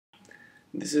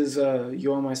This is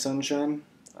You Are My Sunshine.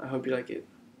 I hope you like it.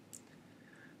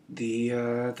 The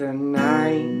other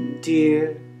night,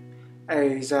 dear,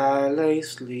 as I lay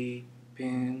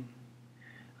sleeping,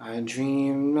 I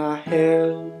dreamed I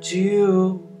held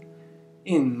you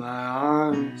in my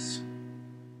arms.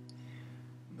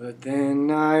 But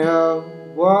then I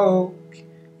awoke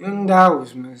and I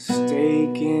was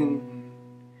mistaken.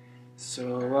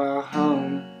 So I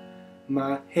hung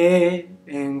my head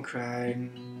and cried.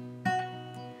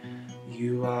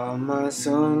 You are my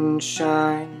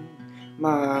sunshine,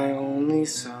 my only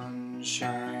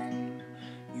sunshine.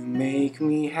 You make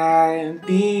me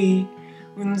happy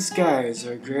when the skies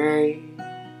are gray.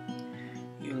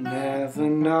 You'll never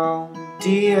know,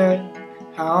 dear,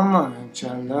 how much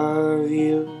I love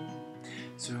you.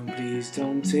 So please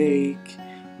don't take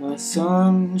my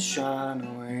sunshine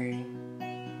away.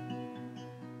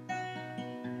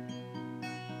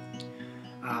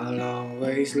 I'll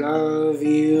always love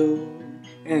you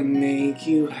and make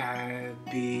you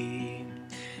happy.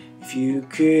 If you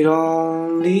could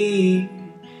only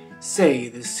say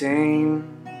the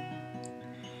same.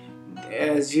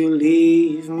 As you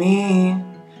leave me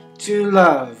to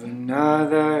love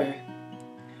another,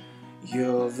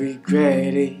 you'll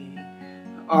regret it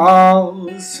all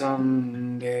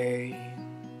someday.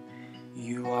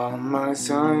 You are my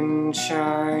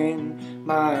sunshine,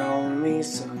 my only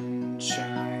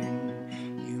sunshine.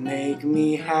 You make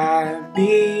me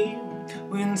happy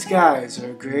when skies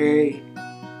are gray.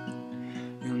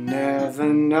 You'll never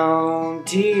know,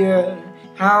 dear,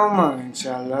 how much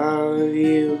I love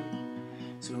you.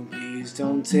 So please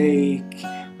don't take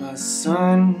my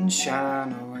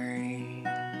sunshine away.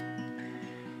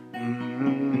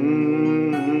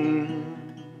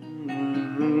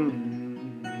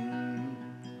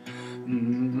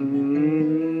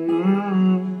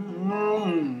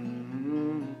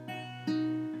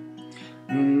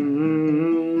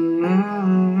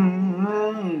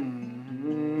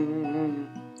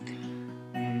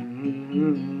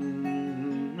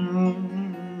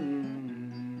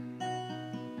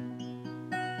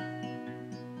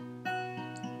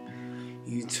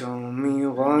 You told me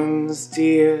once,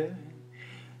 dear,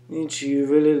 that you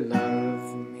really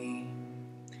love me,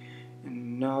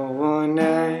 and no one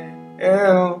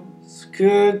else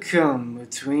could come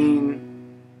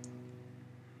between.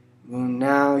 Well,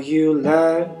 now you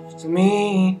left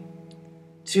me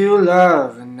to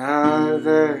love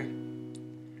another,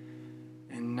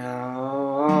 and now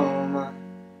all my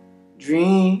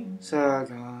dreams are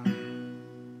gone.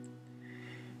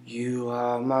 You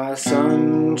are my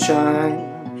sunshine,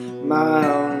 my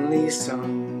only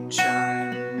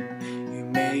sunshine. You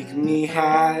make me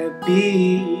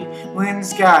happy when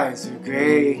skies are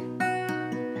gray.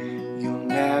 You'll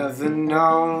never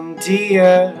know,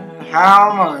 dear,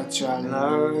 how much I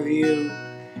love you.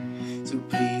 So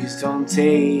please don't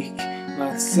take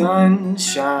my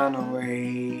sunshine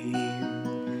away.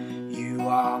 You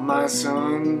are my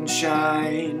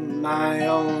sunshine, my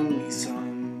only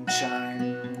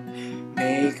sunshine.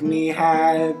 Make me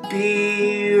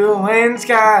happy when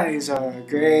skies are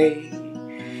gray.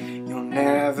 You'll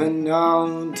never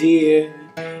know, dear,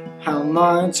 how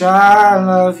much I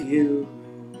love you.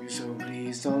 So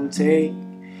please don't take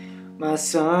my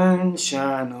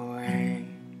sunshine away.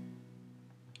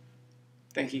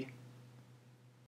 Thank you.